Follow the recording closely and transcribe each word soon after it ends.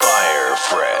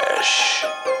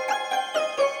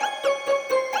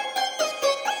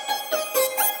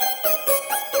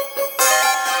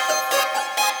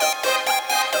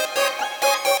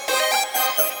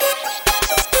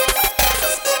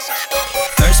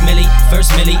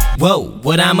first Milli, whoa,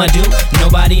 what I'ma do?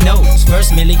 Nobody knows.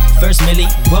 First Milli,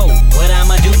 whoa, what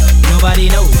I'ma do? Nobody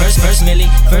knows. First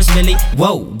Milli,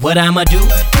 whoa, what I'ma do?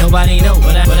 Nobody knows.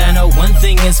 But I know one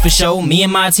thing is for sure, me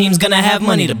and my team's gonna have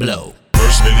money to blow.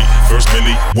 First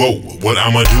Milli, whoa, what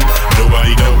I'ma do?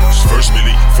 Nobody knows. First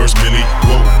Milli,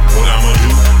 whoa, what I'ma do?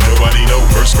 Nobody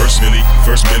knows. First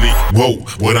Milli, whoa,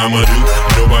 what I'ma do?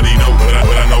 Nobody knows. But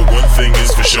I know one thing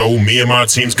is for sure, me and my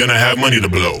team's gonna have money to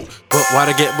blow. But why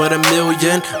to get with $1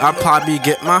 million? I'll probably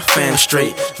get my fam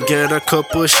straight. Get a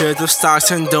couple shares of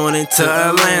stocks and donate to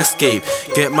a landscape.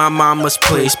 Get my mama's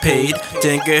place paid,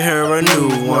 then get her a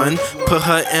new one. Put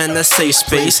her in a safe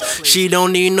space. She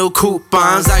don't need no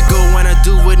coupons. I go when I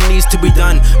do what needs to be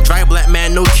done. Dry black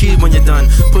man, no keys when you're done.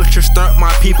 Push or start,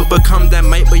 my people become that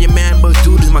might be your man, but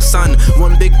dude is my son.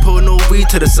 One big pull, no weed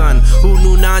to the sun. Who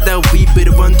knew now that we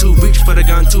better run to reach for the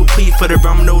gun, to plead for the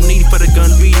rum. No need for the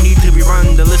gun, we need to be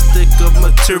run. The list of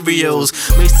materials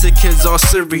makes the kids all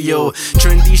cereal.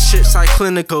 Trendy shit like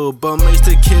clinical, but makes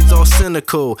the kids all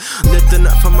cynical. Lifting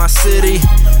up for my city,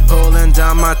 holding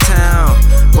down my town.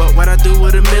 What I do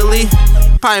with $1 milli?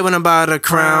 Probably when I buy the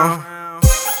crown.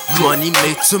 Money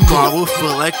made tomorrow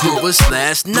feel like it was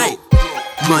last night.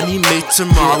 Money made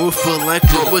tomorrow feel like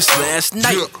it was last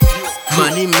night.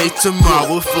 Money made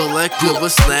tomorrow feel like it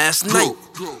was last night.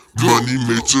 Money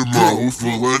made tomorrow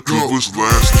feel like it was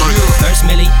last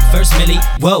night. First Milli,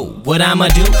 whoa, what I'ma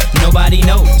do? Nobody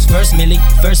knows. First Milli,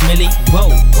 whoa,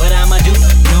 what I'ma do?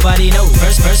 Nobody knows.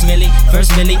 First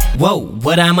Milli, whoa,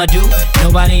 what I'ma do?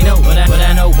 Nobody knows. But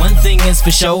I know one thing is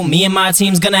for sure, me and my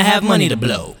team's gonna have money to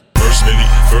blow. First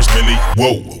Milli,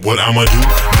 whoa, what I'ma do?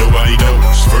 Nobody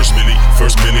knows. First Milli,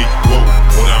 whoa,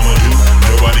 what I'ma do?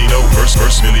 Nobody knows.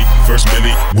 First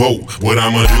Milli, whoa, what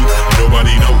I'ma do?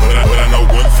 Nobody knows. But I know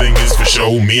one thing is for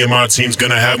sure, me and my team's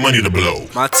gonna have money to blow.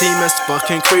 My team is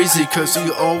fucking crazy, cause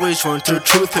we always want the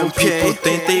truth. And people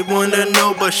think they wanna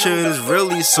know, but shit is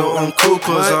really so uncool.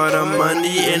 Cause all the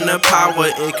money and the power,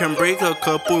 it can break a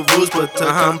couple rules. But the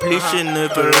completion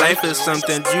of your life is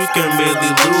something you can really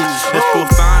lose. It's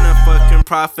profound and fucking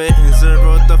profit and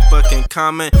zero the fucking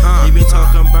comment. You been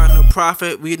talking about no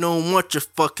profit, we don't want your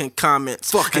fucking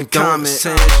comments. Fucking comments.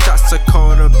 Send shots to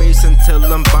call the base until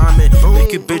I'm bombing.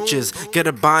 Make you bitches get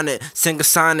a bonnet, sing a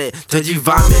sonnet till you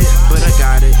vomit. But I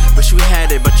got it, but you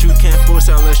had it, but you can't force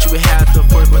it unless you had the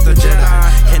force. But the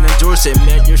Jedi can endorse it.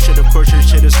 Man, your shit, of course, your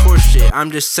shit is horse shit.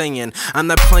 I'm just saying, I'm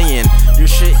not playing. Your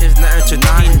shit is not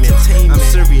entertainment. I'm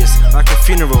serious, like a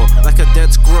funeral, like a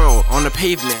dead squirrel on the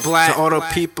pavement. Black. So all the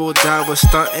people that was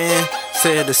stunting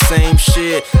said the same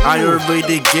shit. I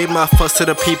already gave my fuss to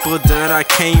the people that I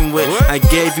came with. I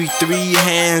gave you 3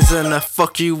 hands and I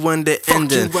fuck you in the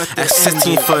ending. At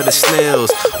 16 for the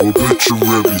snails.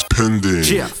 Obituaries pending.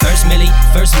 First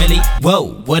Milli,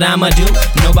 whoa, what I'ma do?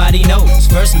 Nobody knows.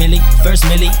 First Milli,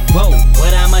 whoa,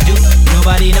 what I'ma do?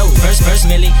 Nobody knows. First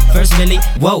Milli,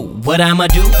 whoa, what I'ma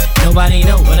do? Nobody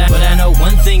knows. But I know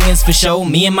one thing is for sure,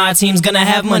 me and my team's gonna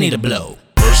have money to blow.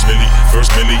 First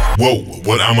Milli, whoa,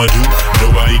 what I'ma do?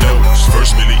 Nobody knows.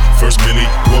 First Milli,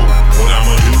 whoa, what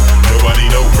I'ma do? Nobody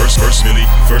knows. First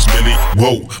Milli,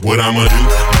 whoa, what I'ma do?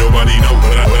 Nobody knows.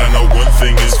 But I know one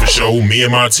thing is for sure, me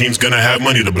and my team's gonna have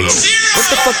money to blow. What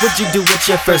the fuck would you do with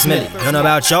your first milli? Don't know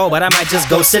about y'all, but I might just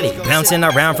go silly. Bouncing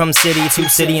around from city to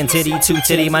city and titty to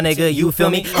titty, my nigga, you feel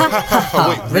me?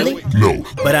 Wait, really? No.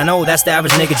 But I know that's the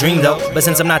average nigga dream though. But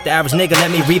since I'm not the average nigga,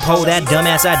 let me repo that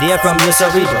dumbass idea from your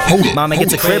cerebral. Mama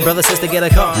gets a crib, brother, sister get a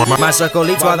car. My circle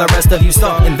leads while the rest of you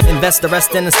start. Invest the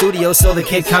rest in the studio so the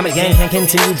kid comic gang can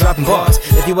continue dropping bars.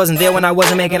 If you wasn't there when I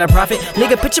wasn't making a profit,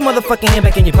 nigga, put your motherfucking hand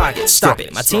back in your pocket. Stop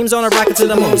it. My team's on a rocket to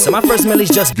the moon, so my first milli's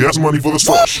just gas money for the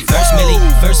slush.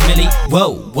 First Milli,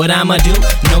 whoa, what I'ma do?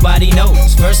 Nobody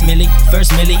knows. First Milli,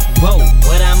 whoa,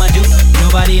 what I'ma do?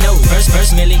 Nobody knows.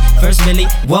 First Milli,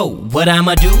 whoa, what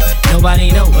I'ma do?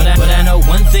 Nobody knows. But I know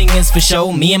one thing is for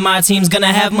sure, me and my team's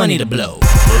gonna have money to blow.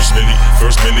 First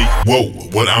Milli, whoa,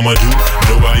 what I'ma do?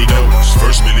 Nobody knows.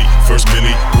 First Milli,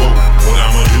 whoa, what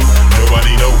I'ma do?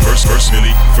 Nobody knows. First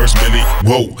Milli,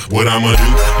 whoa, what I'ma do?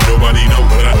 Nobody knows.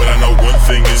 But I know one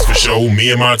thing is for sure,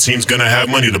 me and my team's gonna have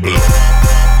money to blow.